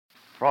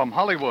From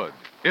Hollywood,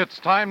 it's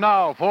time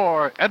now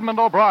for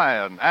Edmund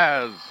O'Brien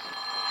as...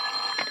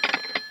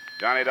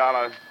 Johnny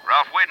Dollar.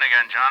 Ralph Wheaton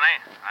again, Johnny.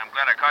 I'm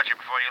glad I caught you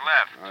before you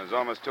left. It's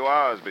almost 2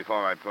 hours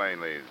before my plane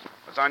leaves.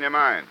 What's on your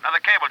mind?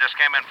 Another cable just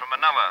came in from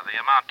Manila. The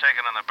amount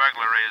taken on the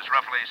burglary is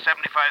roughly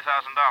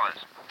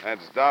 $75,000.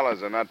 That's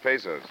dollars and not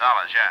pesos.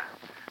 Dollars, yeah.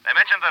 They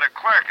mentioned that a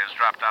clerk has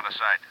dropped out of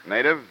sight.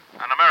 Native?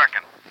 An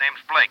American.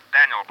 Name's Blake,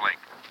 Daniel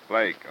Blake.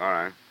 Blake, all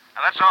right.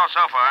 Now, that's all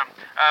so far.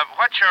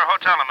 What's your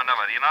hotel in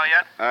Manila? Do you know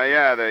yet?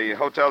 Yeah, the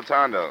Hotel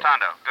Tondo.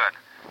 Tondo, good.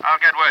 I'll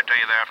get word to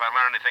you there if I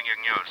learn anything you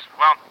can use.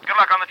 Well, good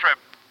luck on the trip.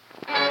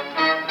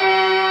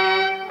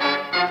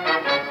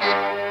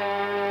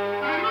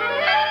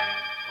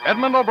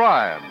 Edmund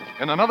O'Brien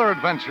in another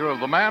adventure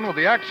of the man with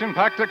the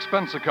action-packed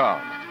expense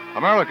account.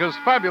 America's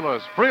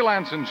fabulous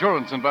freelance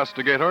insurance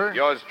investigator.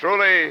 Yours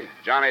truly,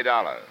 Johnny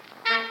Dollar.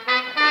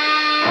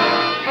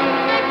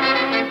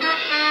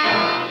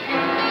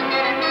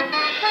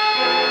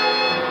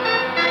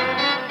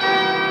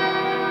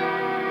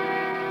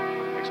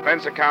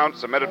 Expense account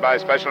submitted by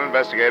Special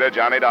Investigator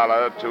Johnny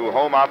Dollar to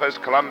Home Office,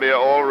 Columbia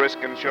All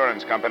Risk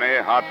Insurance Company,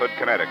 Hartford,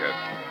 Connecticut.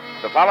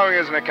 The following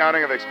is an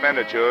accounting of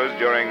expenditures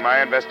during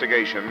my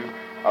investigation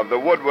of the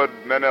Woodward,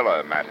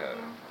 Manila matter.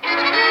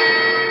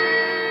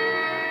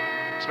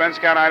 Expense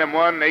account item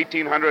 1,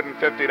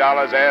 $1,850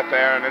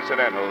 airfare and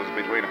incidentals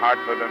between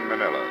Hartford and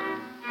Manila.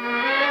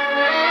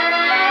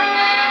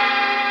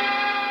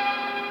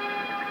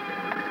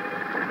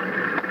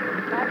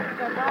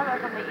 Passenger Dollar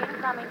from the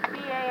incoming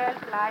PAL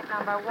flight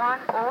number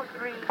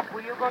 103.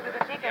 Will you go to the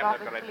ticket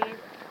office, please?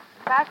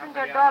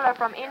 Passenger Dollar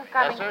from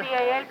incoming PAL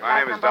flight My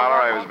name is number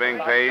Dollar. 103. I was being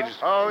paged.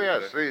 Oh,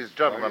 yes. These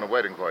gentlemen are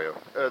waiting for you.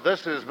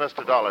 This is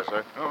Mr. Dollar,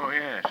 sir. Oh,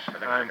 yes.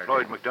 I'm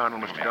Floyd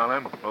McDonald, Mr.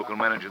 Dollar, local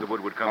manager of the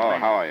Woodward Company. Oh,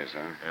 how are you,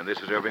 sir? And this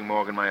is Irving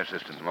Morgan, my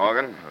assistant.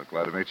 Morgan?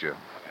 Glad to meet you.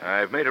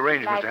 I've made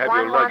arrangements to have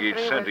your luggage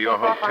sent to your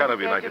hotel if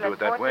you'd like to do it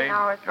that way.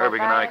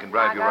 Irving and I can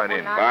drive you right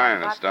in.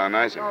 Fine. That's darn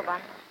nice of you.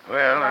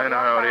 Well, I know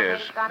how it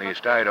is. At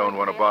least I don't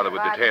want to bother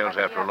with details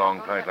after a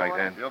long flight like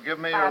that. You'll give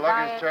me your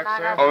luggage check,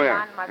 sir? Oh,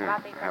 yeah.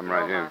 Have them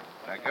right here.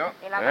 Thank you.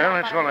 Well,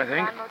 that's all I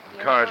think.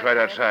 The car's right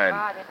outside.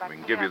 We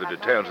can give you the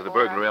details of the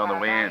burglary on the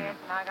way in.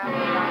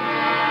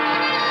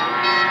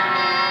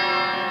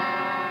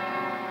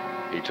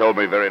 He told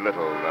me very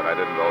little that I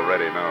didn't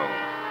already know.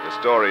 The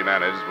store he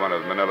managed, one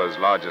of Manila's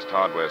largest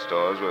hardware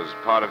stores, was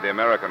part of the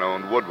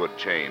American-owned Woodward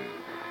chain.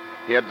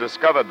 He had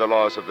discovered the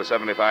loss of the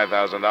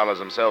 $75,000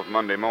 himself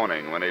Monday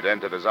morning when he'd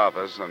entered his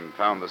office and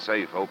found the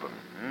safe open.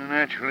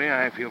 Naturally,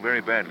 I feel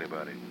very badly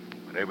about it.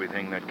 But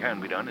everything that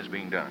can be done is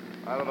being done.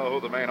 I don't know who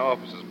the main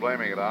office is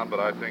blaming it on, but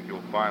I think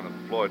you'll find that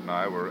Floyd and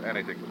I were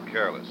anything but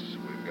careless.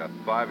 We've got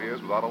 5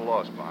 years without a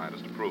loss behind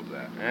us to prove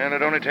that. And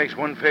it only takes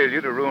one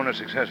failure to ruin a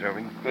success,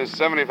 Irving. This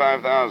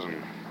 $75,000.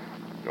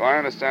 Do I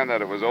understand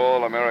that it was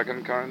all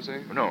American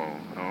currency? No,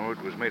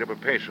 it was made up of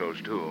pesos,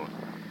 too.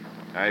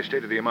 I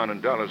stated the amount in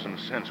dollars and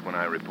cents when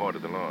I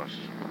reported the loss.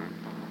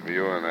 Were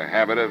you in the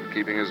habit of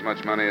keeping as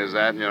much money as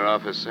that in your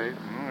office safe?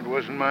 Oh, it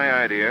wasn't my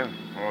idea,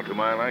 or to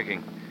my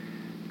liking.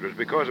 It was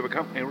because of a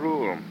company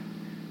rule.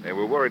 They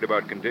were worried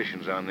about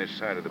conditions on this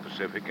side of the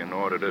Pacific and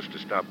ordered us to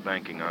stop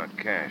banking our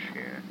cash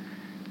here.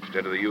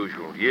 Instead of the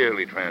usual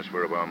yearly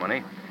transfer of our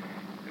money,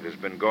 it has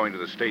been going to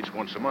the States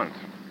once a month.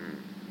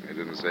 They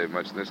didn't save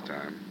much this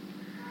time.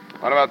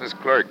 What about this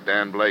clerk,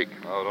 Dan Blake?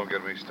 Oh, don't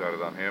get me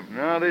started on him.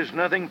 No, there's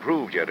nothing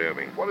proved yet,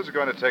 Irving. What is it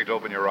going to take to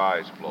open your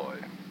eyes,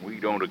 Floyd? We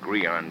don't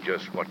agree on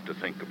just what to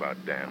think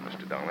about Dan,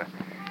 Mr. Dollar.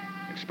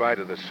 In spite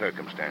of the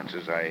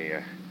circumstances,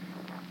 I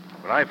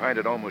find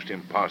it almost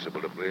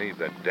impossible to believe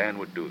that Dan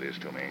would do this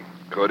to me.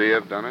 Could he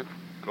have done it?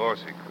 Of course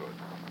he could.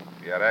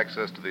 He had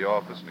access to the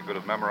office, and he could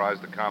have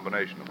memorized the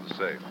combination of the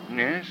safe.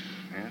 Yes,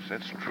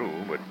 that's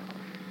true, but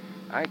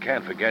I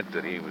can't forget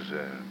that he was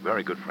a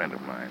very good friend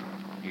of mine.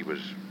 He was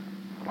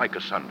like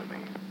a son to me.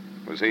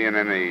 Was he in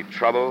any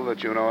trouble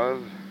that you know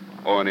of?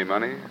 Owe any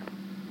money?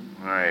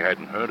 I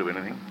hadn't heard of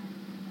anything.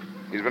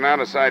 He's been out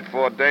of sight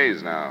 4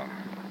 days now.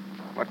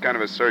 What kind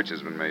of a search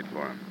has been made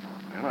for him?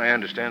 Well, I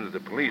understand that the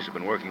police have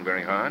been working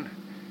very hard.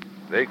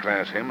 They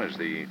class him as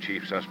the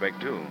chief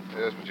suspect, too.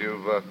 Yes, but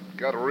you've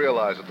got to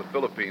realize that the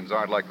Philippines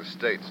aren't like the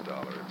States,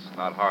 Dollar. It's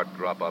not hard to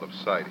drop out of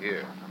sight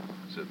here.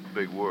 It's a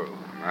big world.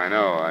 I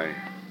know. I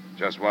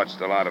just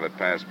watched a lot of it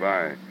pass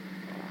by.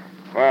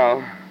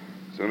 Well,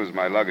 as soon as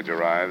my luggage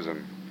arrives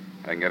and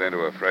I can get into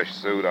a fresh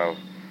suit, I'll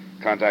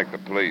contact the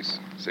police,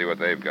 see what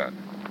they've got.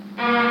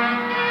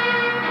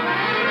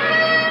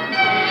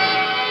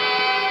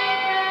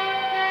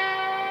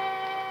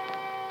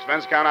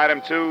 Expense account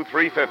item 2,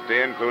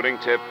 $350, including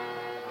tip,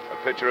 a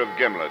pitcher of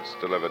gimlets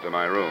delivered to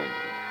my room.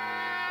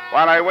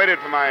 While I waited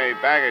for my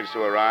baggage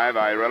to arrive,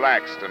 I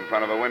relaxed in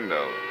front of a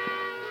window.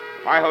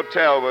 My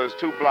hotel was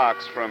 2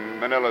 blocks from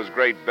Manila's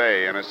Great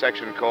Bay in a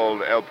section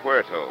called El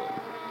Puerto.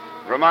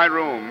 From my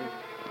room,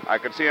 I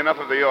could see enough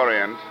of the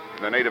Orient,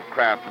 the native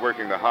craft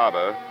working the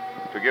harbor,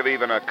 to give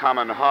even a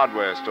common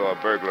hardware store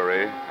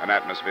burglary an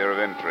atmosphere of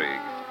intrigue.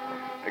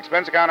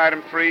 Expense account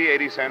item 3,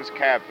 80 cents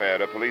cab fare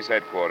to police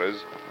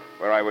headquarters,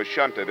 where I was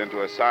shunted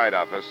into a side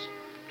office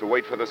to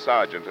wait for the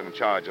sergeant in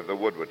charge of the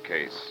Woodward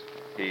case.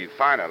 He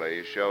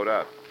finally showed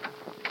up.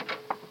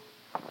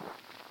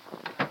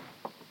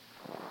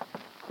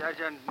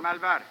 Sergeant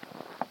Malvar,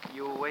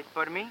 you wait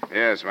for me?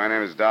 Yes, my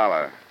name is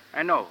Dollar.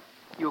 I know.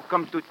 You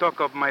come to talk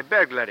of my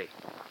burglary.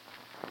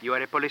 You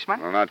are a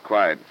policeman? Well, not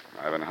quite.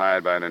 I've been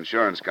hired by an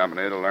insurance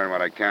company to learn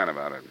what I can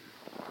about it.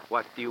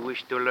 What do you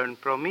wish to learn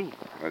from me?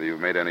 Whether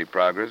you've made any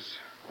progress.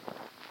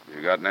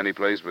 You gotten any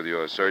place with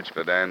your search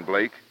for Dan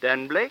Blake?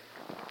 Dan Blake?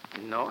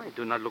 No, I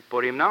do not look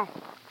for him now.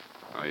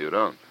 Oh, you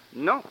don't?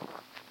 No.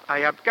 I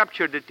have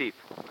captured the thief.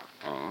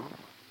 Oh?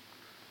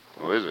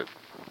 Who is it?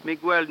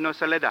 Miguel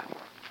Nosaleda.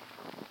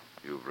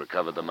 You've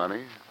recovered the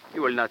money? He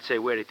will not say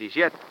where it is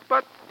yet,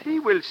 but he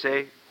will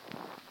say.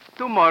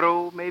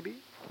 Tomorrow, maybe.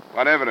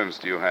 What evidence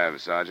do you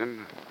have,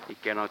 Sergeant? He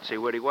cannot say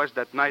where he was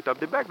that night of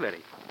the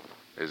burglary.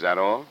 Is that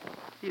all?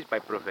 He is by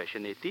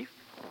profession a thief.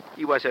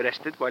 He was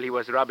arrested while he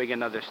was robbing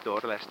another store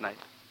last night.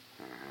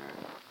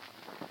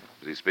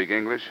 Does he speak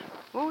English?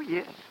 Oh,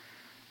 yes.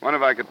 Wonder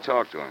if I could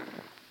talk to him.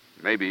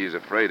 Maybe he's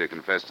afraid to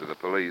confess to the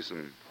police,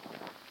 and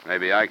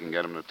maybe I can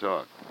get him to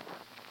talk.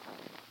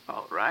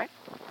 All right.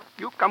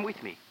 You come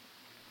with me.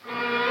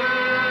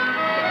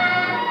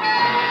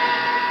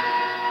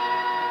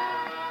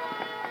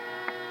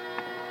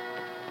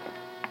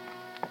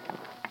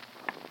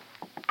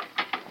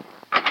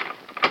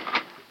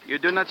 You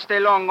do not stay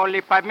long,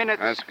 only 5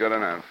 minutes. That's good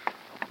enough.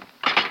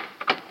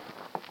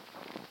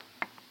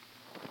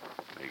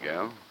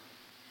 Miguel?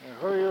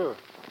 Who are you?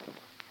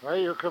 Why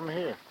you come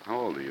here? How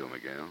old are you,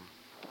 Miguel?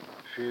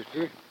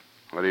 50.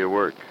 Where do you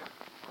work?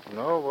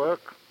 No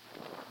work.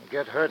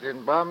 Get hurt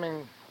in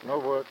bombing, no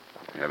work.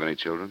 You have any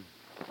children?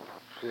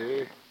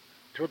 See,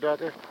 2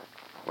 daughters.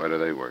 Where do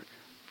they work?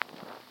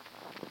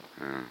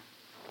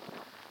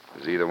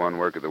 Does either one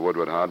work at the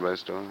Woodward hardware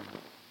store?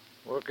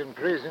 Work in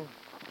prison.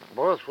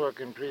 Both work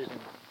in prison.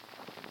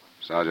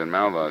 Sergeant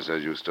Malvar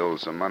says you stole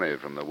some money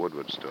from the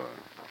Woodward store.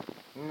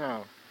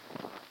 No,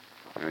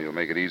 Well, you'll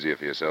make it easier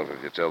for yourself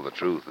if you tell the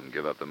truth and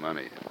give up the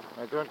money.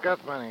 I don't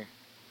got money.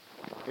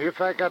 If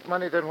I got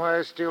money, then why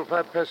I steal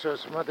 5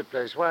 pesos from other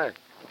place? Why?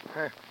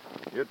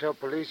 You tell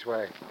police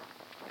why.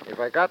 If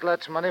I got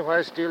lots of money, why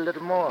I steal a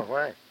little more?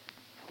 Why?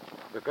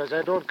 Because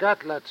I don't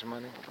got lots of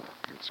money.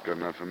 It's good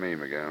enough for me,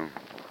 Miguel.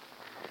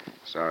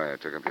 Sorry I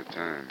took up your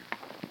time.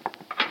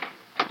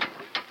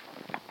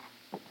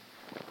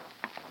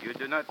 You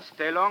do not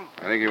stay long?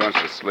 I think he wants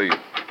to sleep.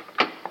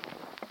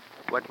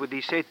 What would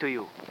he say to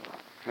you?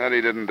 That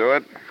he didn't do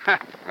it.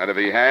 That if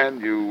he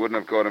had, you wouldn't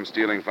have caught him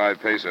stealing 5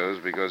 pesos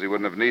because he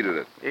wouldn't have needed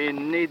it. He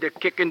need a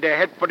kick in the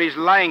head for his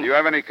lying. Do you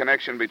have any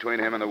connection between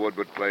him and the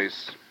Woodward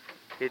place?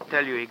 He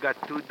tell you he got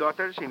 2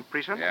 daughters in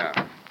prison?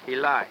 Yeah. He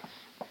lies.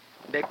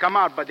 They come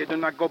out, but they do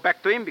not go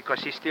back to him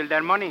because he steal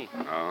their money.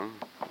 Oh?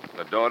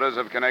 The daughters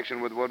have connection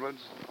with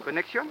Woodward's?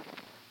 Connection?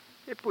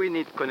 If we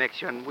need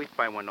connection, we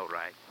find one all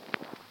right.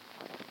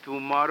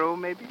 Tomorrow,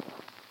 maybe?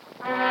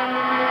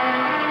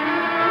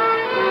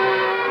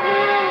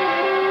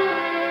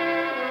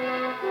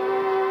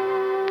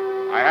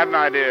 I had an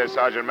idea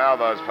Sergeant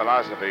Malvar's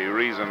philosophy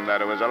reasoned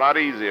that it was a lot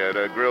easier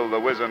to grill the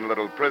wizened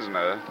little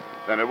prisoner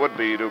than it would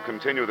be to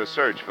continue the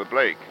search for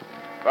Blake.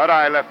 But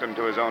I left him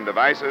to his own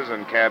devices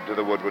and cabbed to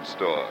the Woodward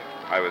store.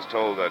 I was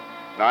told that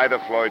neither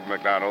Floyd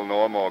McDonald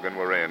nor Morgan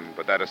were in,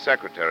 but that a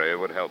secretary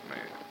would help me.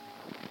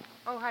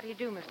 Oh, how do you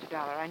do, Mr.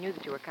 Dollar? I knew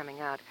that you were coming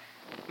out.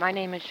 My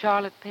name is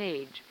Charlotte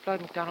Page.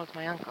 Floyd McDonald's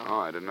my uncle. Oh,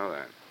 I didn't know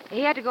that.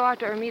 He had to go out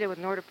to Ermita with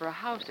an order for a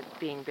house that's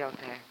being built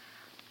there.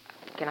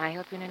 Can I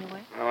help you in any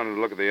way? I wanted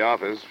to look at the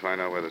office,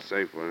 find out where the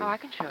safe was. Oh, I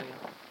can show you.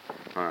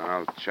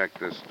 I'll check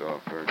this door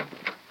first.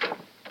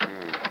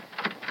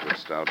 Good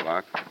stout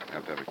lock.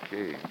 Have to have a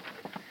key.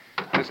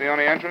 This the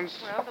only entrance?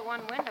 Well, the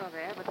one window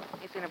there, but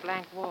it's in a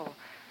blank wall.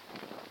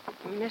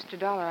 Mr.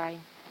 Dollar, I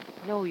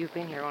know you've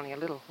been here only a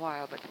little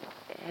while, but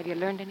have you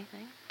learned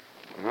anything?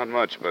 Not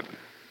much, but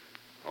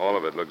all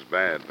of it looks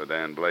bad for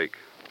Dan Blake.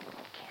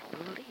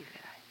 Can't believe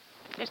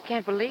it. I just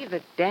can't believe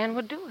that Dan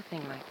would do a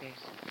thing like this.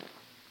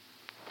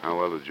 How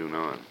well did you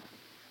know him?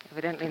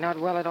 Evidently not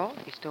well at all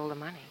if he stole the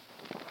money.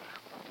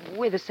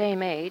 We're the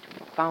same age.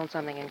 Found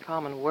something in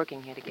common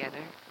working here together.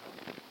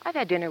 I've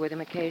had dinner with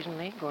him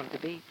occasionally, going to the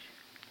beach.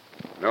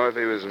 Know if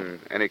he was in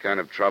any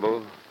kind of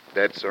trouble?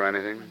 Debts or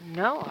anything?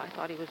 No, I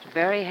thought he was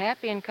very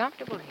happy and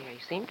comfortable here. He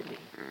seemed to be.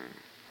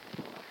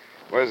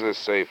 Where's this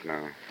safe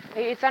now?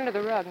 It's under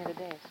the rug near the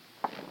desk.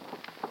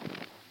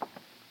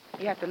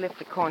 You have to lift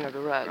the corner of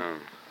the rug.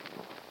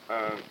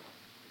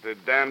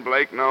 Did Dan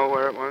Blake know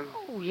where it was?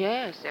 Oh,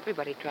 yes.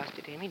 Everybody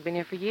trusted him. He'd been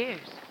here for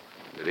years.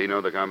 Did he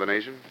know the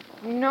combination?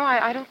 No,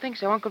 I don't think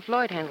so. Uncle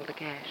Floyd handled the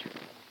cash.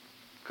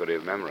 Could he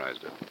have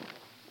memorized it?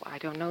 Well, I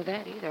don't know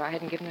that either. I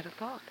hadn't given it a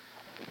thought.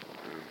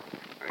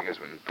 I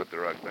guess we can put the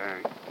rug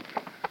back.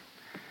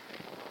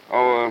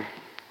 Oh,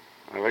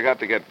 I forgot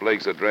to get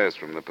Blake's address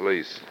from the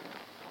police.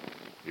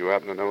 You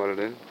happen to know what it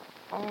is?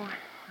 Oh,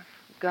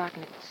 I've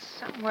forgotten. It's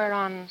somewhere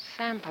on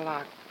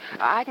Sampalot.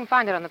 I can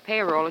find it on the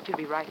payroll. It should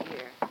be right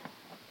here.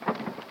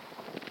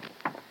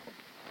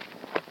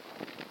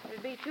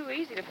 It'd be too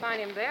easy to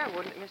find him there,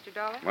 wouldn't it, Mr.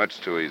 Dollar? Much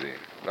too easy.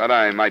 Thought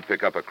I might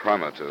pick up a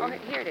crumb or two. Oh,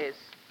 here it is.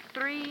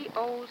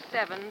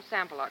 307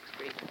 Sampelock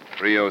Street.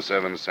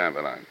 307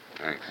 Sampelock.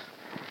 Thanks.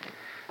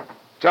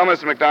 Tell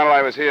Mr. McDonald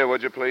I was here,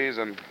 would you, please?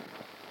 And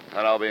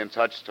that I'll be in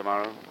touch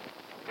tomorrow.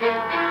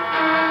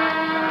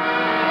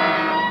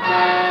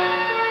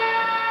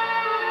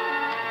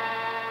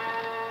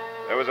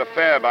 There was a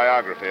fair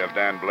biography of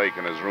Dan Blake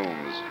in his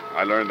rooms.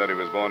 I learned that he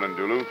was born in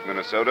Duluth,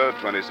 Minnesota,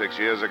 26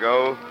 years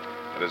ago,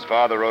 that his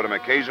father wrote him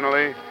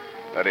occasionally,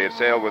 that he had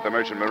sailed with the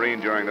Merchant Marine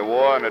during the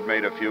war and had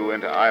made a few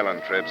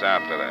inter-island trips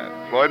after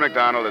that. Floyd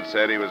McDonald had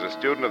said he was a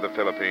student of the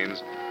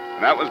Philippines,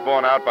 and that was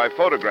borne out by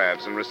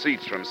photographs and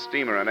receipts from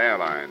steamer and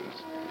airlines.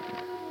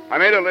 I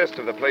made a list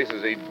of the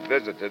places he'd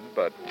visited,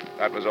 but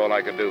that was all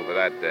I could do for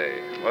that day.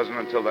 It wasn't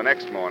until the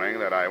next morning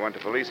that I went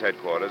to police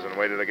headquarters and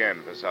waited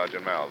again for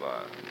Sergeant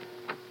Malvar.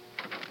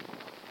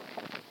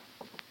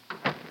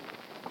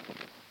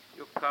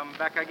 You come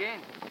back again.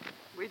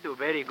 We do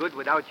very good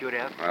without your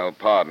help. Well,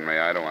 pardon me,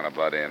 I don't want to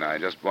butt in. I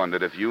just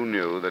wondered if you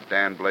knew that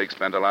Dan Blake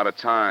spent a lot of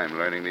time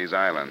learning these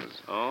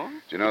islands. Oh?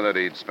 Did you know that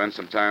he'd spent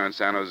some time in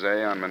San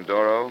Jose on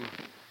Mindoro,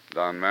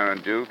 on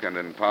Marinduque, and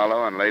in Palo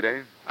on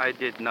Leyte? I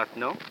did not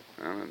know.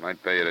 Well, it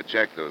might pay you to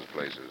check those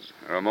places.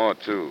 There are more,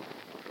 too.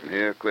 From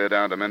here, clear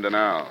down to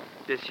Mindanao.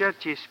 The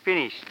search is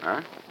finished.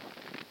 Huh?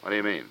 What do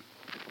you mean?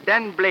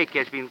 Dan Blake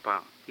has been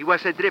found. He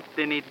was adrift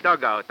in a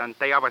dugout on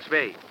Tayabas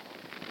Bay.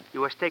 He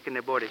was taken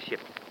aboard a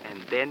ship,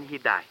 and then he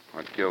died.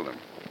 What killed him?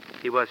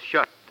 He was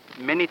shot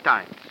many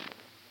times.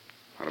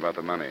 What about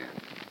the money?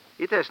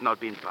 It has not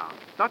been found.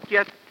 Not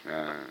yet.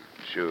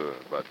 Sure,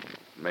 but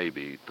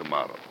maybe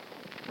tomorrow.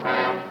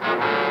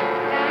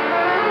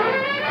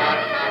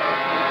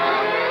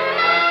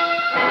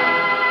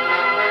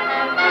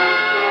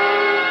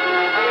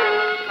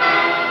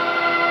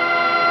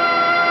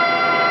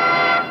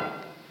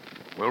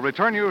 We'll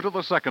return you to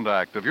the second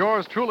act of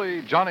yours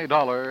truly, Johnny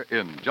Dollar,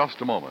 in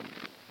just a moment.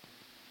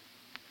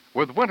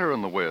 With winter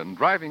in the wind,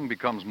 driving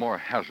becomes more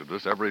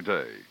hazardous every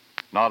day.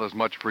 Not as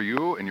much for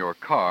you in your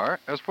car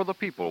as for the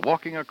people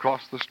walking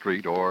across the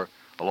street or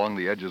along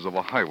the edges of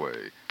a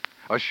highway.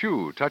 A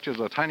shoe touches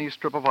a tiny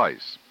strip of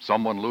ice.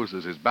 Someone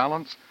loses his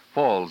balance,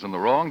 falls in the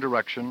wrong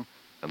direction,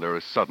 and there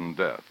is sudden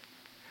death.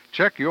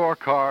 Check your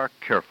car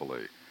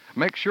carefully.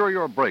 Make sure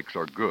your brakes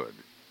are good.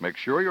 Make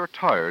sure your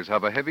tires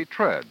have a heavy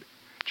tread.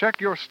 Check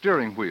your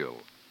steering wheel.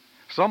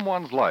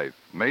 Someone's life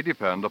may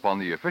depend upon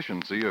the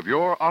efficiency of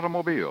your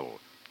automobile,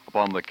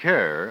 upon the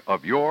care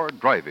of your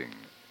driving.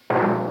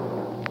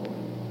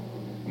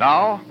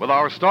 Now, with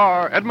our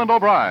star, Edmund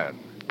O'Brien,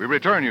 we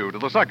return you to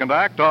the second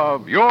act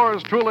of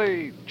yours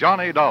truly,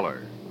 Johnny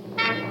Dollar.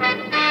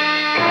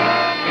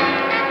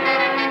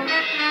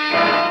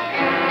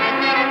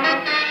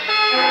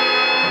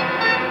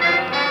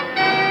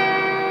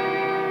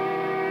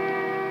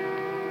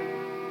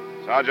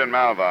 Sergeant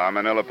Malvar,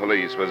 Manila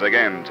Police, was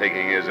again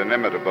taking his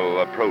inimitable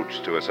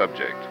approach to a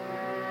subject,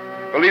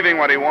 believing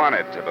what he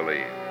wanted to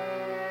believe.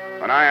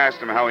 When I asked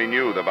him how he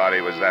knew the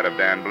body was that of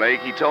Dan Blake,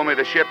 he told me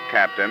the ship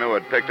captain who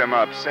had picked him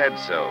up said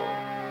so.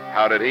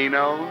 How did he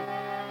know?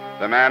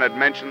 The man had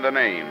mentioned the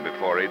name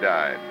before he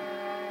died.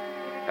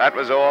 That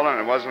was all, and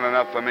it wasn't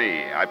enough for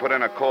me. I put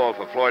in a call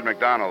for Floyd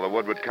McDonald, the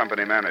Woodward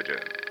company manager.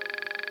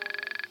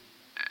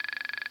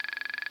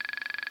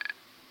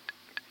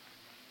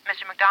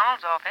 Mr.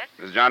 McDonald's office?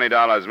 This is Johnny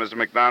Dollar. Is Mr.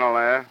 McDonald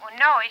there? Well,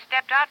 no, he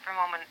stepped out for a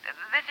moment.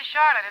 This is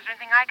Charlotte. Is there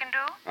anything I can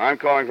do? I'm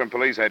calling from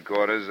police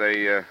headquarters.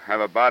 They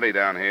have a body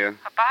down here,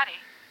 A body?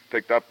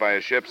 picked up by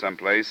a ship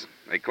someplace.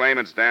 They claim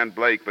it's Dan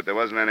Blake, but there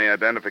wasn't any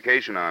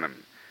identification on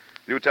him.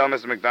 You tell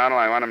Mr. McDonald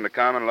I want him to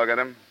come and look at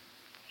him?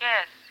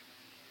 Yes.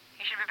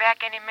 He should be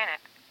back any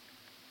minute.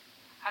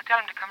 I'll tell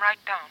him to come right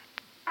down.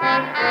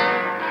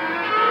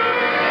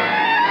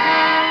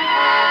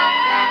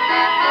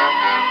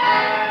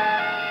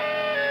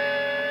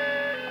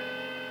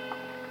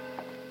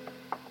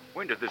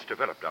 When did this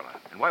develop, Dollar?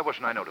 And why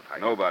wasn't I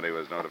notified? Nobody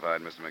was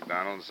notified, Mr.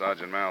 McDonald.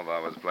 Sergeant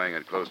Malvar was playing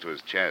it close to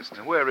his chest.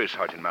 And where is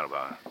Sergeant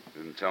Malvar?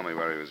 Didn't tell me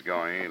where he was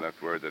going. He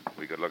left word that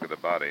we could look at the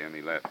body, and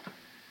he left.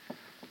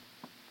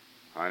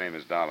 My name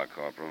is Dollar,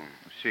 Corporal.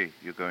 See,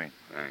 you go in.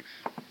 Thanks.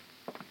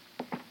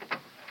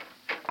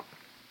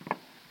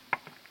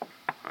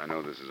 I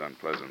know this is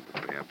unpleasant,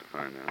 but we have to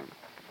find out.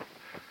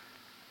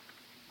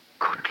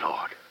 Good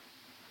Lord.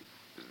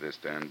 Is this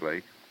Dan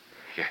Blake?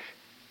 Yes.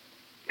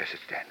 Yes,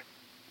 it's Dan.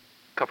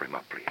 Cover him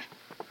up, please.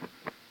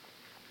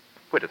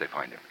 Where did they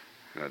find him?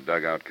 In a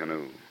dugout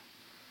canoe.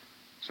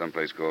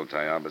 Someplace called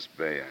Tayabas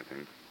Bay, I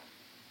think.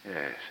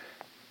 Yes.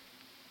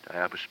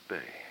 Tayabas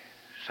Bay,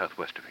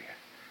 southwest of here.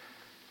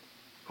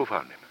 Who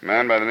found him? A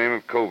man by the name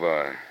of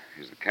Kovar.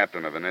 He's the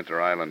captain of an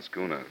inter-island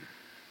schooner.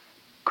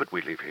 Could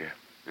we leave here?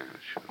 Yeah,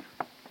 sure.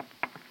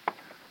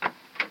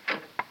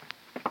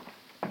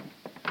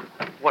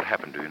 What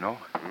happened, do you know?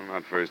 Well,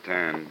 not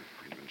firsthand.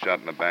 He'd been shot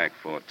in the back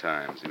 4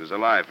 times. He was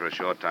alive for a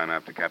short time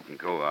after Captain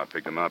Kovar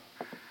picked him up.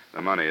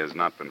 The money has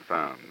not been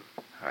found.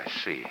 I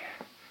see.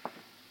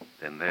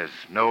 Then there's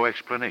no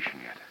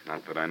explanation yet.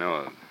 Not that I know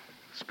of.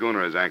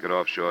 Schooner is anchored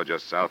offshore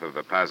just south of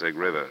the Pasig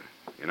River.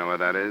 You know where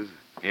that is?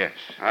 Yes.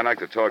 I'd like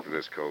to talk to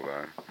this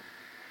Kovar.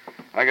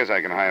 I guess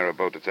I can hire a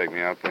boat to take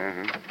me out there,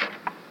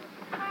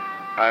 huh?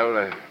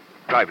 I'll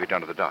drive you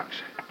down to the docks.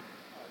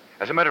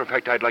 As a matter of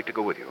fact, I'd like to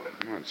go with you.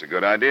 Well, it's a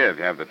good idea if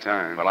you have the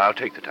time. Well, I'll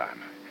take the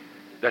time.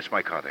 That's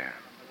my car there.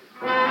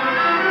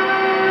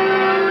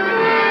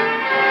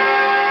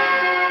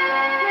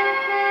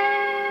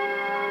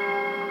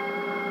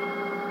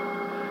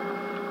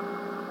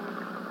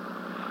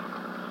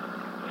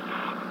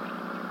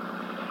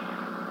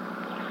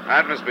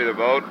 That must be the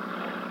boat.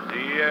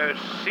 The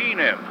Sea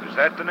Nymph, is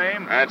that the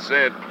name? That's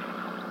it.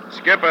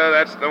 Skipper,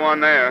 that's the one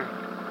there.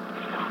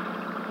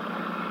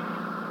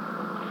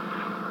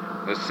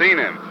 The Sea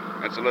Nymph.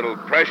 That's a little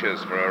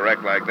precious for a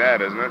wreck like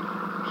that, isn't it?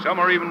 Some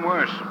are even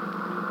worse.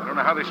 I don't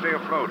know how they stay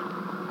afloat.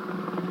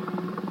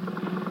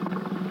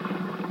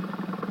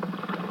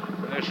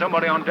 There's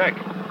somebody on deck.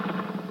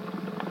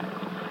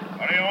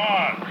 What do you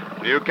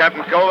want? You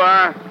Captain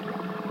Kovar?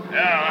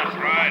 Yeah, that's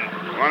right.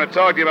 I want to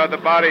talk to you about the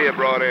body you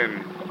brought in.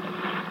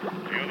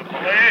 You the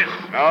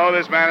police? No,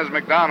 this man is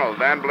McDonald.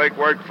 Dan Blake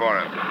worked for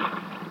him.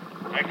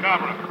 Hey,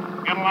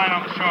 Cobra, get a line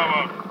on the shore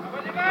boat.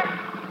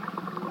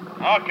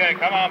 Okay,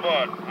 come on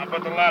board. I'll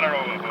put the ladder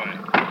over for you.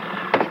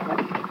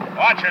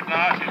 Watch it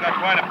now. She's got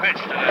quite a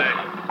pitch today.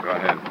 Go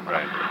ahead.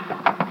 Right.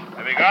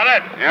 Have you got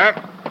it?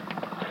 Yep.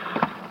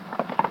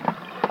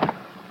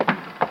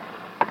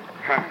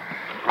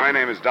 My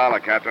name is Dollar,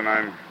 Captain.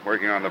 I'm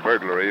working on the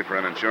burglary for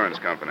an insurance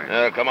company.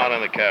 Yeah, come on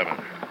in the cabin.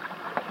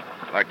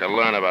 I'd like to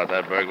learn about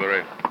that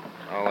burglary.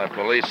 All that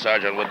police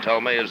sergeant would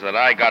tell me is that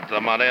I got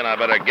the money and I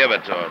better give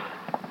it to him.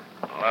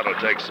 Well, that'll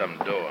take some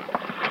doing.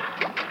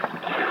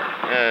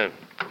 Yeah,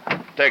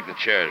 take the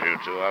chairs, you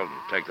two. I'll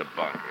take the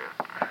bunk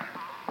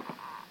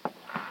here.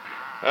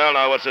 Well,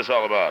 now, what's this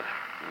all about?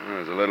 Well,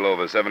 there's a little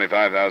over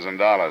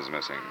 $75,000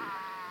 missing.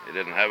 He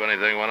didn't have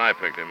anything when I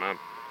picked him up.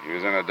 He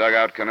was in a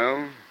dugout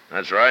canoe?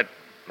 That's right.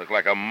 Looked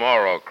like a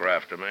Moro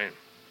craft to me.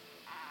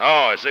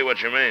 Oh, I see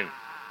what you mean.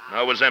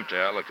 No, it was empty.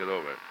 I looked it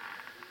over.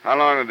 How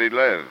long did he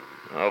live?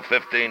 Oh,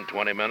 15,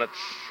 20 minutes.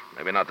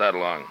 Maybe not that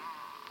long.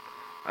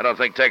 I don't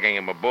think taking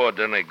him aboard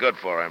did any good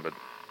for him, but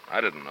I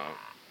didn't know.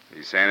 Did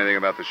he say anything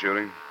about the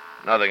shooting?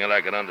 Nothing that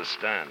I could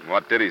understand.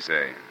 What did he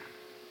say?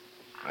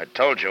 I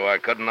told you I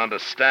couldn't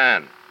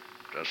understand.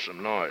 Just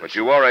some noise. But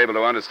you were able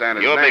to understand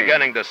his You're name.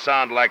 beginning to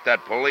sound like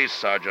that police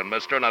sergeant,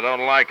 mister, and I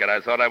don't like it. I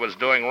thought I was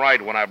doing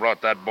right when I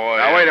brought that boy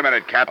Now, in. wait a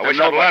minute, Captain. I wish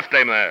I'd left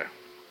him there.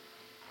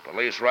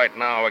 Police right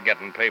now are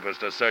getting papers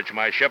to search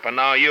my ship, and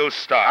now you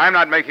stop. I'm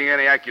not making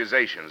any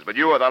accusations, but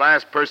you were the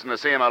last person to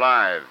see him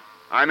alive.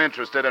 I'm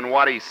interested in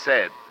what he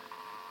said.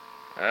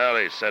 Well,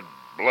 he said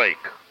Blake.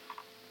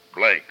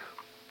 Blake.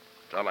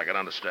 That's all I can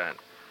understand.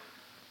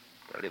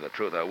 Tell you the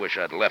truth, I wish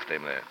I'd left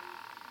him there.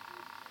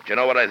 But you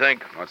know what I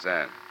think? What's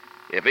that?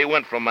 If he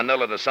went from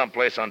Manila to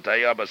someplace on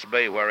Tayabas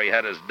Bay where he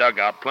had his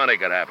dugout, plenty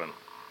could happen.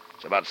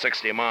 It's about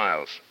 60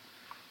 miles.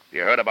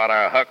 You heard about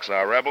our Hucks,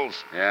 our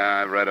rebels?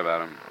 Yeah, I've read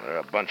about him. They're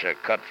a bunch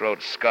of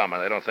cutthroat scum,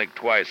 and they don't think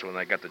twice when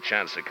they get the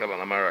chance to kill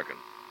an American.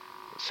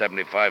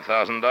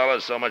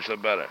 $75,000, so much the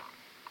better.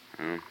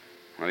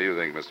 What do you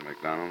think, Mr.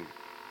 McDonald?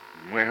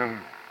 Well,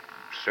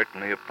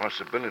 certainly a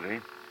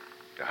possibility.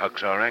 The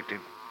Hucks are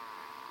active.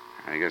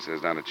 I guess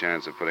there's not a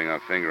chance of putting our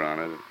finger on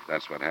it if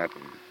that's what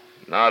happened.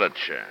 Not a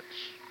chance.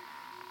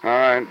 All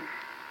right.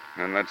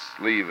 Then let's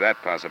leave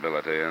that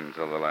possibility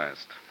until the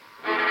last.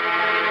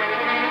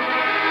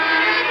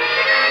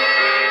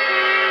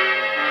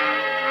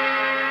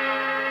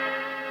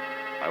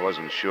 I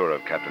wasn't sure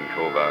of Captain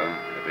Kovar.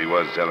 If he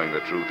was telling the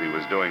truth, he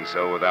was doing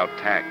so without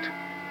tact.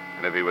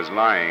 And if he was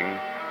lying,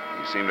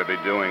 he seemed to be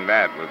doing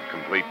that with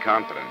complete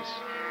confidence.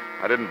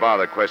 I didn't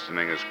bother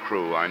questioning his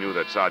crew. I knew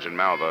that Sergeant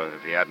Malva,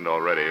 if he hadn't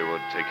already,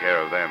 would take care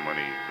of them when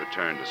he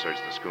returned to search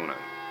the schooner.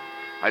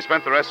 I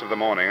spent the rest of the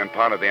morning and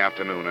part of the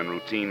afternoon in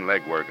routine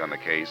legwork on the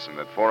case, and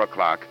at 4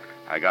 o'clock,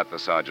 I got the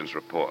sergeant's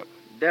report.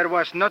 There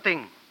was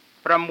nothing.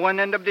 From one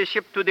end of the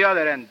ship to the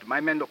other end, my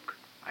men look.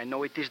 I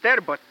know it is there,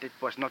 but it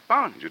was not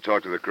found. Did you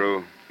talk to the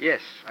crew?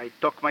 Yes, I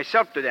talk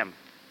myself to them.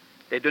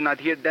 They do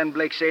not hear Dan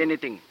Blake say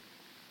anything.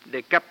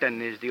 The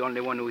captain is the only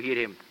one who hear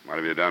him. What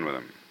have you done with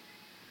him?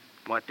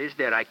 What is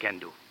there I can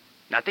do?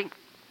 Nothing.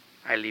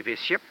 I leave his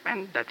ship,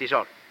 and that is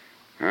all.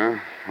 Huh?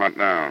 What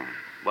now?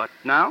 What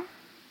now?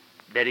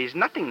 There is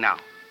nothing now.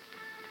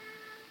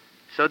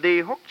 So the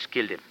Hawks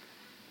killed him.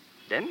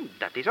 Then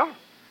that is all.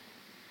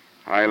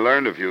 I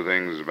learned a few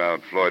things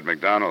about Floyd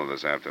McDonald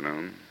this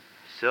afternoon.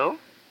 So?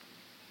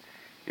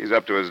 He's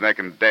up to his neck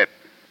in debt.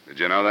 Did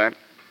you know that?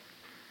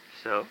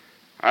 So?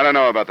 I don't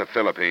know about the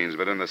Philippines,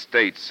 but in the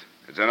States,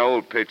 it's an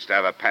old pitch to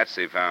have a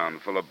patsy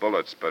found full of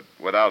bullets, but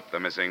without the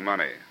missing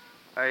money.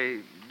 I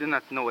do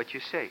not know what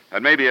you say.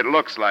 And maybe it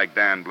looks like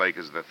Dan Blake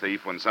is the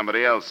thief when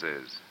somebody else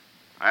is.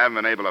 I haven't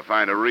been able to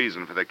find a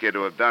reason for the kid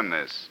to have done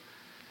this.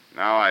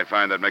 Now I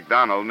find that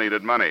McDonald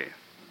needed money.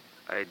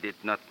 I did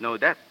not know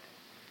that.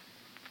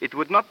 It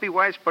would not be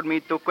wise for me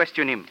to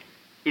question him.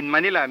 In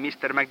Manila,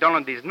 Mr.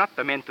 McDonald is not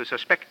the man to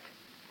suspect.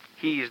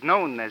 He is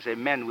known as a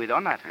man with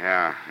honor.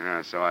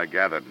 Yeah, so I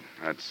gathered.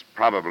 That's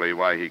probably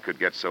why he could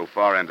get so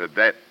far into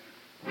debt.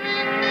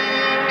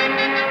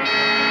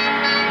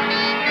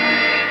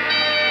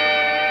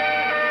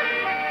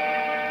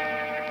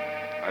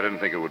 I didn't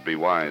think it would be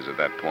wise at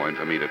that point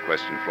for me to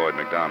question Floyd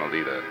McDonald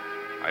either.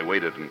 I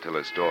waited until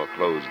his store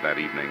closed that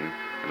evening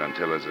and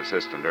until his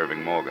assistant,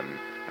 Irving Morgan,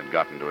 had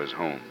gotten to his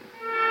home.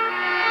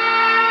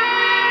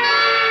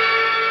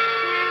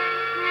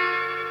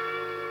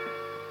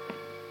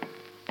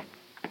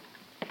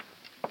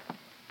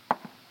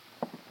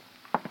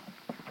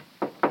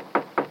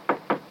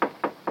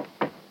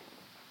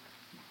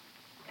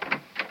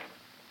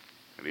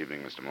 Good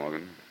evening, Mr.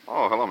 Morgan.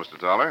 Oh, hello, Mr.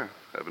 Dollar.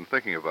 I've been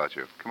thinking about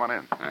you. Come on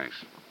in.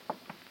 Thanks.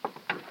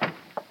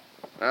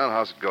 Well,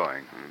 how's it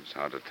going? It's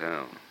hard to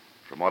tell.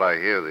 From what I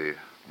hear, the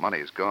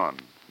money's gone.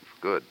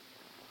 For good.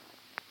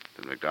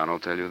 Did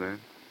McDonald tell you that?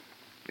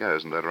 Yeah,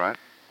 isn't that right?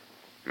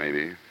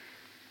 Maybe.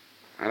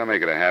 I don't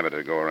make it a habit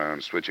to go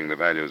around switching the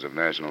values of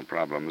national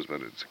problems,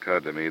 but it's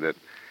occurred to me that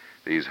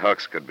these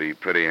Hucks could be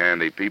pretty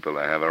handy people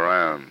to have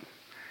around.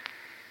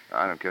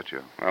 I don't get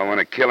you. Well, when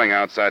a killing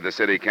outside the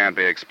city can't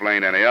be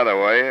explained any other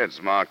way,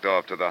 it's marked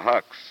off to the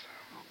Hucks.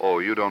 Oh,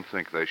 you don't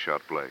think they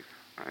shot Blake?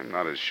 I'm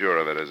not as sure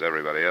of it as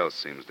everybody else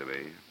seems to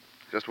be.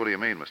 Just what do you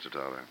mean, Mr.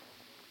 Dollar?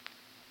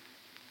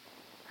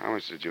 How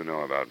much did you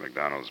know about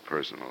McDonald's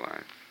personal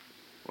life?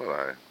 Well,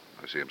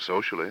 I see him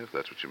socially, if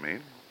that's what you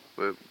mean.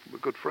 We're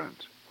good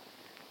friends.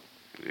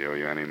 Does he owe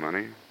you any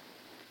money?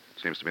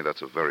 Seems to me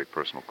that's a very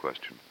personal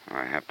question.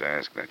 I have to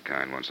ask that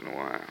kind once in a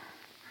while.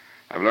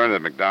 I've learned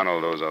that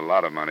McDonald owes a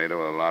lot of money to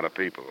a lot of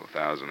people.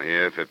 1,000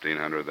 here,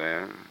 1,500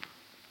 there.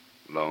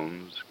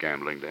 Loans,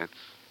 gambling debts.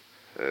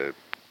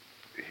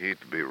 He'd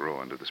be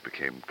ruined if this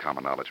became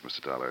common knowledge,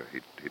 Mr. Dollar.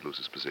 He'd lose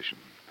his position,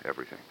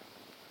 everything.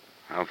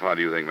 How far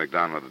do you think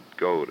McDonald would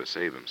go to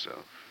save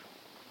himself?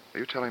 Are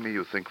you telling me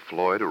you think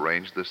Floyd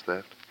arranged this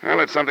theft? Well,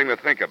 it's something to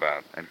think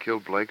about. And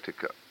killed Blake to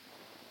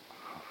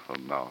Oh,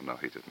 no,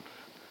 he didn't.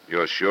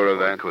 You're sure of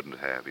that? He couldn't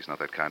have. He's not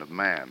that kind of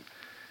man.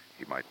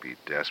 He might be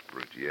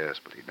desperate, yes,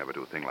 but he'd never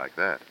do a thing like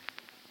that.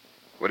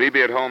 Would he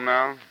be at home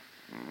now?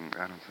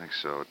 I don't think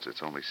so.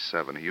 It's only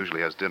 7. He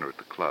usually has dinner at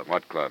the club.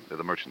 What club?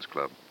 The Merchants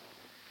Club.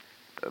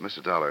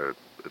 Mr. Dollar,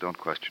 don't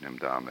question him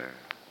down there.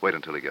 Wait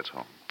until he gets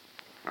home.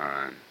 All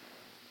right.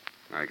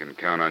 I can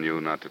count on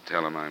you not to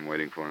tell him I'm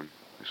waiting for him?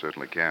 You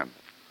certainly can.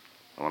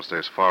 I want to stay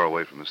as far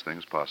away from this thing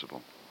as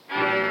possible.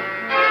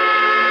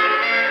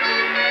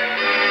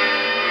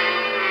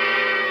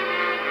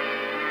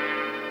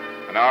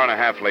 An hour and a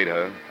half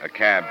later, a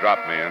cab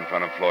dropped me in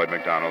front of Floyd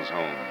McDonald's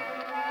home.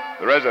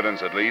 The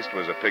residence, at least,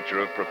 was a picture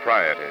of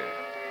propriety.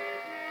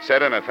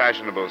 Set in a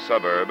fashionable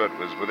suburb, it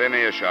was within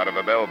earshot of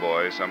a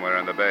bellboy somewhere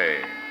in the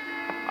bay.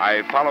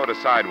 I followed a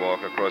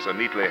sidewalk across a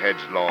neatly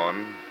hedged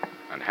lawn,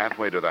 and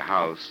halfway to the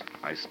house,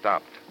 I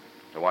stopped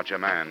to watch a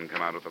man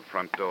come out of the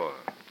front door.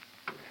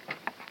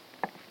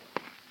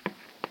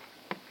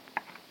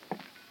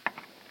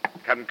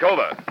 Captain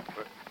Culver.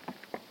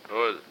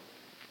 Who is it?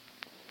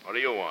 What do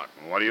you want?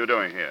 What are you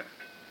doing here?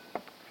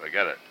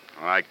 Forget it.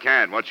 Well, I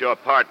can't. What's your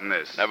part in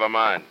this? Never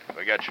mind.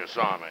 Forget you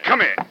saw me. Come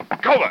here.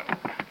 Culver.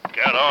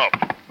 Get off.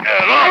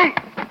 Get off!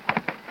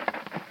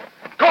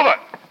 Culver!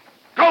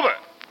 Culver!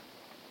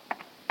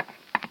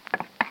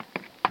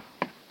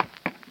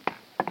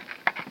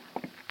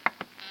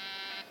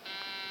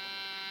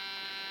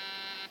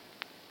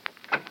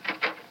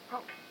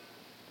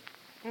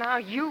 Now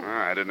you.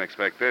 I didn't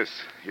expect this.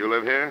 You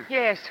live here?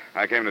 Yes.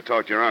 I came to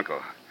talk to your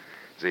uncle.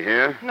 Is he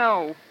here?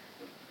 No.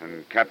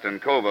 And Captain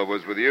Culver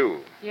was with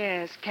you.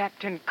 Yes,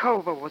 Captain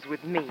Culver was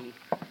with me.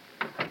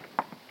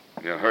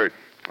 You're hurt.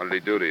 What did he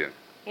do to you?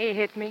 He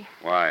hit me.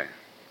 Why?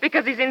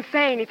 Because he's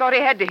insane. He thought he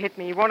had to hit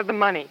me. He wanted the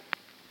money.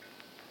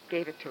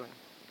 Gave it to him.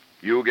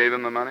 You gave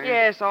him the money?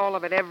 Yes, all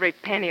of it. Every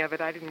penny of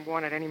it. I didn't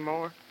want it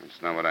anymore.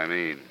 That's not what I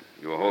mean.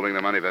 You were holding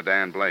the money for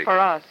Dan Blake. For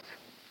us.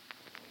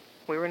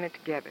 We were in it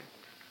together.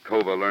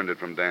 Culver learned it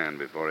from Dan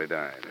before he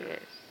died.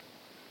 Yes.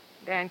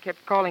 Dan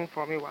kept calling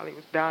for me while he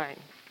was dying.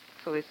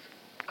 So this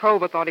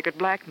Culver thought he could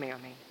blackmail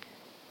me.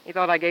 He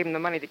thought I gave him the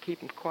money to keep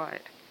him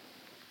quiet.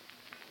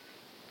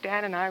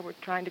 Dan and I were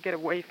trying to get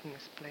away from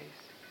this place.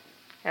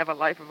 Have a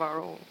life of our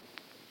own.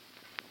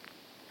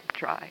 We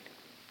tried.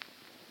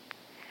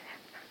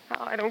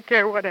 Now I don't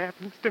care what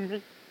happens to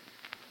me.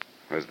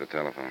 Where's the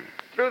telephone?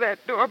 Through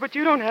that door, but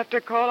you don't have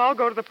to call. I'll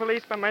go to the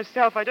police by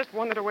myself. I just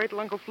wanted to wait till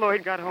Uncle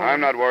Floyd got home. I'm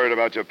not worried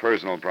about your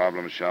personal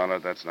problems,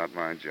 Charlotte. That's not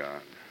my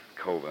job.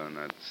 Culver and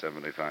that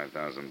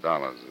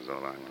 $75,000 is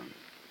all I want.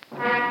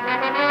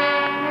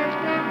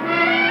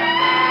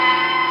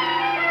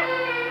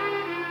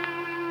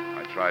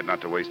 I tried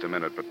not to waste a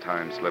minute, but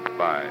time slipped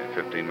by.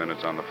 15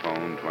 minutes on the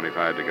phone,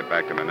 25 to get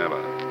back to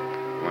Manila.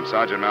 When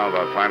Sergeant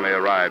Malva finally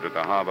arrived at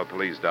the harbor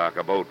police dock,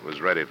 a boat was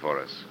ready for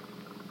us.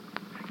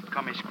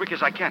 Come as quick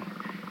as I can.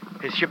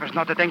 His ship is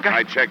not at anchor?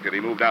 I checked it.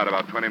 He moved out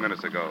about 20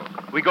 minutes ago.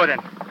 We go then.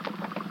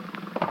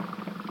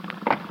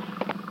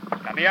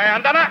 Kami ay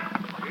handa na.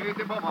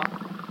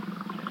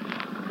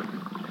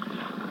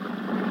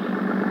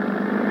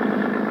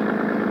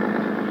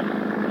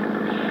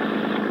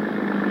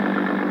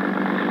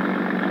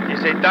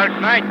 is a dark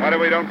night. What if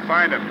we don't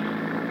find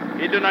him?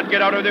 He do not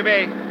get out of the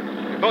way.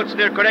 The boats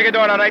near Corregidor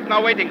are right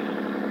now waiting.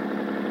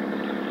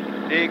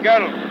 The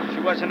girl, she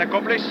was an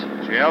accomplice?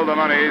 She held the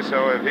money,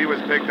 so if he was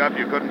picked up,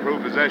 you couldn't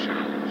prove possession.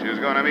 She was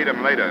going to meet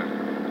him later.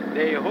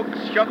 The hooks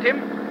shot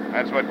him?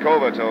 That's what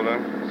Kova told her.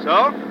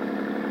 So?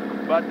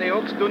 But the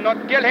hooks do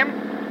not kill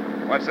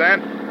him. What's that?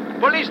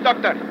 Police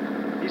doctor.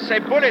 He say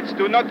bullets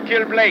do not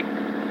kill Blake.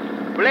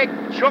 Blake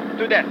choked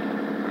to death.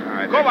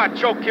 Kova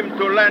choked him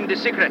to learn the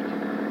secret.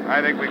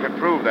 I think we can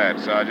prove that,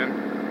 Sergeant.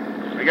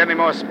 We get any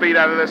more speed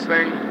out of this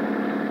thing?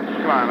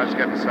 Come on, let's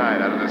get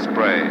inside out of the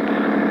spray.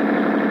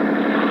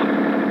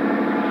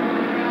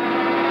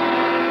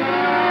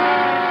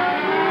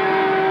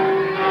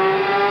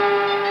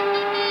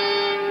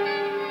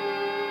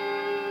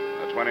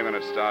 A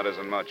 20-minute start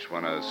isn't much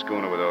when a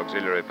schooner with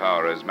auxiliary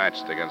power is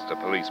matched against a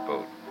police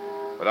boat.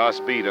 With our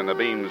speed and the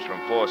beams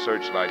from 4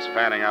 searchlights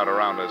fanning out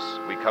around us,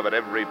 we covered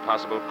every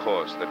possible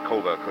course that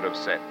Kova could have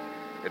set.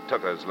 It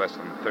took us less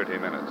than 30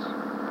 minutes.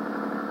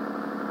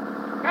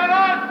 Come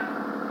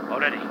on! All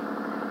ready.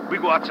 We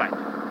go outside.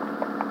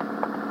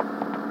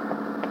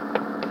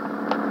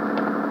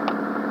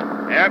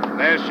 Yep,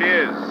 there she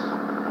is.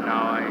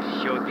 Now I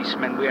show these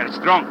men we are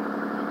strong.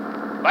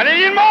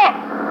 Valerinmo!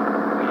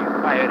 We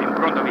fire in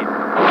front of him.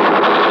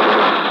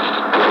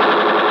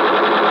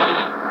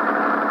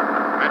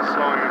 That's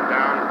slowing him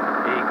down.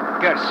 He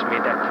cursed me,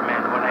 that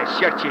man, when I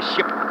searched his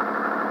ship.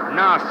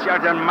 Now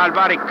Sergeant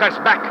Malvari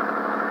cursed back.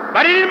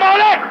 Valerinmo!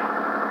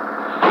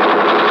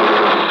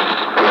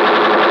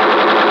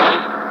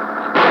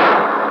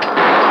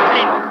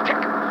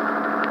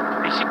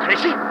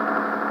 Crazy?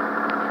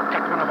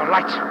 Got one of our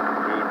lights.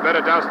 You'd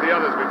better douse the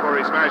others before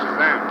he smashes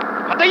them.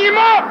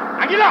 Patayimo!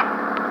 Anguila!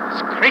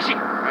 It's crazy.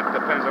 That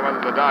depends on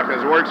whether the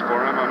darkness works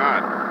for him or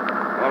not.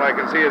 All I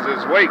can see is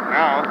his wake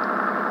now.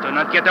 Do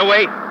not get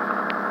away.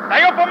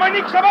 Tayo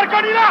pamanik sa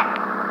barko nila!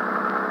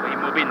 We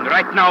move in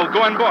right now.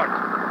 Go on board.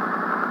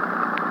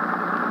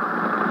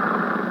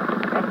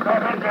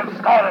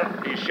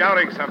 He's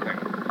shouting something.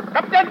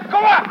 Captain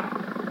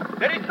Kova!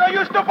 There is no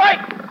use to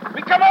fight.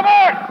 We come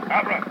aboard.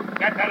 Abra,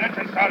 get that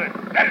engine started.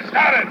 Get it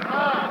started.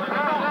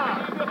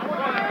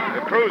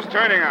 The crew's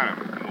turning on him.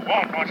 You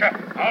won't, won't you?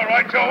 All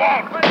right, you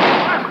won't.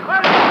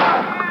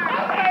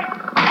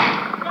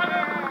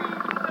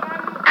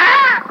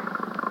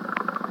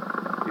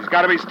 He's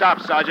got to be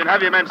stopped, Sergeant.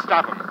 Have your men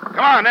stop him.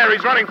 Come on, there.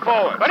 He's running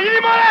forward.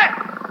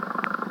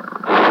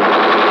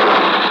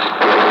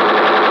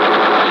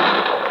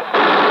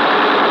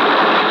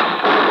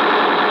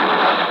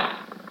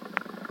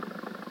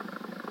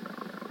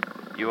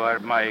 You are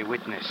my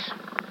witness.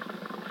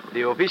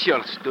 The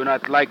officials do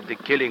not like the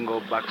killing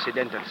of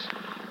accidentals.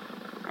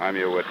 I'm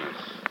your witness.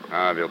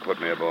 Now, if you'll put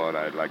me aboard,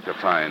 I'd like to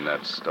find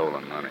that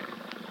stolen money.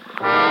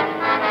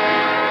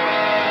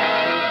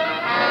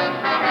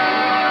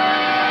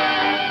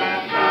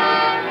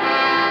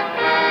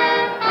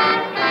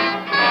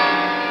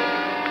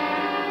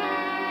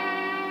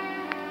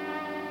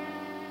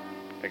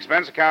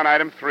 Expense account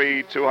item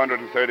 3,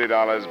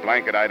 $230,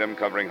 blanket item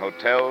covering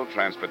hotel,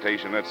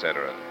 transportation,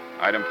 etc.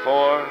 Item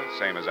 4,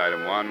 same as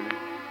item 1.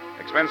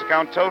 Expense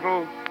account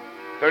total,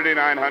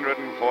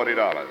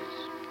 $3,940.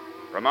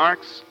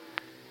 Remarks?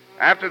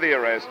 After the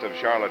arrest of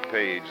Charlotte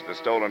Page, the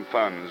stolen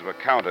funds were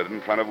counted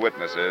in front of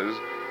witnesses,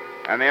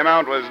 and the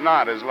amount was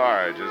not as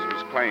large as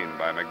was claimed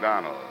by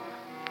McDonald.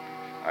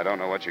 I don't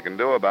know what you can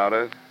do about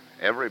it.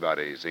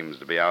 Everybody seems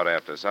to be out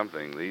after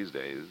something these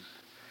days.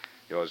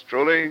 Yours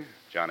truly,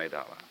 Johnny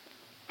Dollar.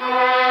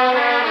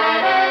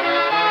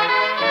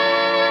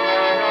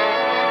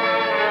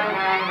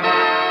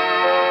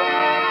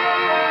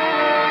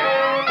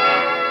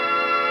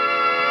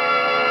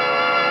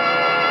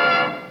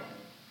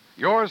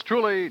 Yours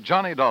truly,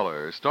 Johnny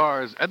Dollar,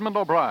 stars Edmund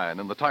O'Brien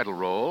in the title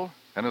role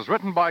and is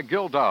written by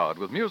Gil Dowd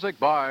with music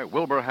by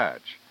Wilbur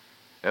Hatch.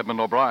 Edmund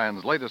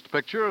O'Brien's latest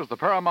picture is the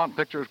Paramount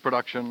Pictures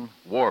production,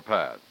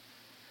 Warpath.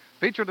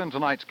 Featured in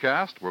tonight's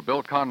cast were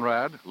Bill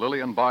Conrad,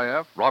 Lillian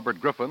Baeff,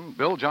 Robert Griffin,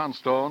 Bill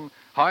Johnstone,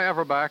 Hy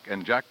Averback,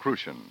 and Jack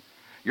Crucian.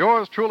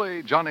 Yours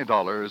truly, Johnny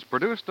Dollar, is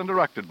produced and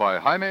directed by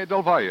Jaime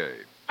Del Valle.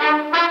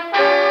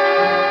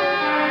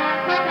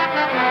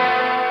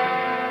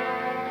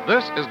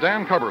 This is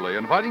Dan Cubberly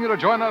inviting you to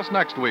join us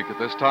next week at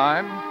this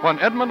time when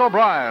Edmund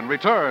O'Brien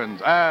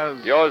returns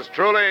as... Yours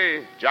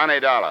truly, Johnny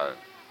Dollar.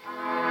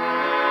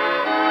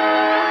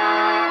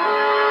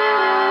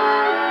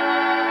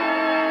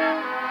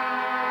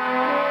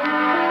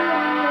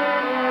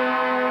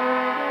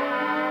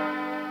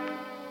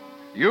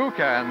 You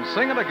can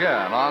sing it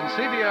again on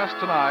CBS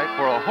tonight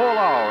for a whole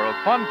hour of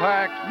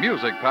fun-packed,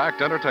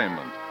 music-packed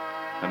entertainment.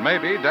 And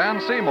maybe Dan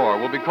Seymour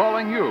will be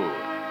calling you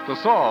to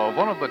solve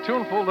one of the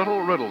tuneful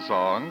little riddle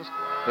songs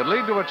that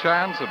lead to a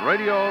chance at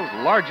radio's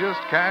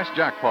largest cash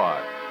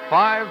jackpot,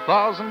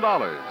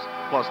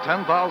 $5,000, plus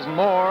 $10,000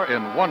 more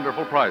in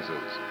wonderful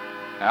prizes.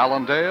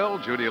 Alan Dale,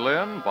 Judy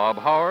Lynn, Bob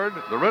Howard,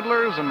 the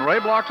Riddlers, and Ray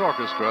Bloch's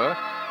orchestra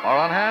are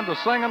on hand to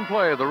sing and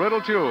play the riddle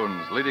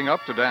tunes leading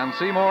up to Dan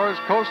Seymour's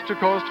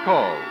coast-to-coast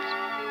calls.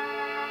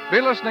 Be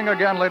listening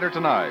again later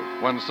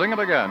tonight when Sing It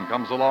Again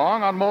comes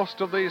along on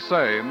most of these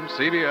same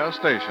CBS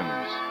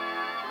stations.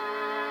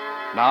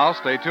 Now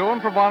stay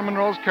tuned for Von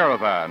Monroe's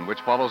Caravan,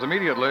 which follows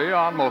immediately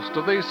on most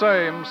of these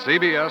same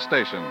CBS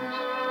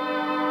stations.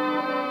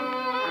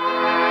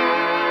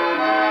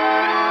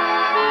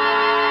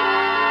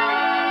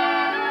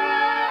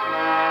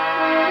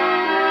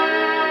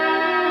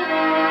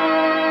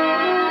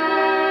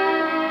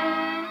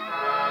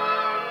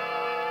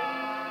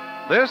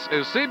 This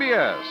is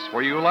CBS,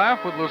 where you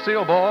laugh with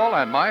Lucille Ball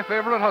and My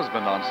Favorite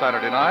Husband on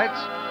Saturday nights,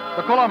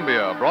 the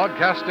Columbia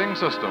Broadcasting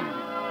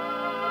System.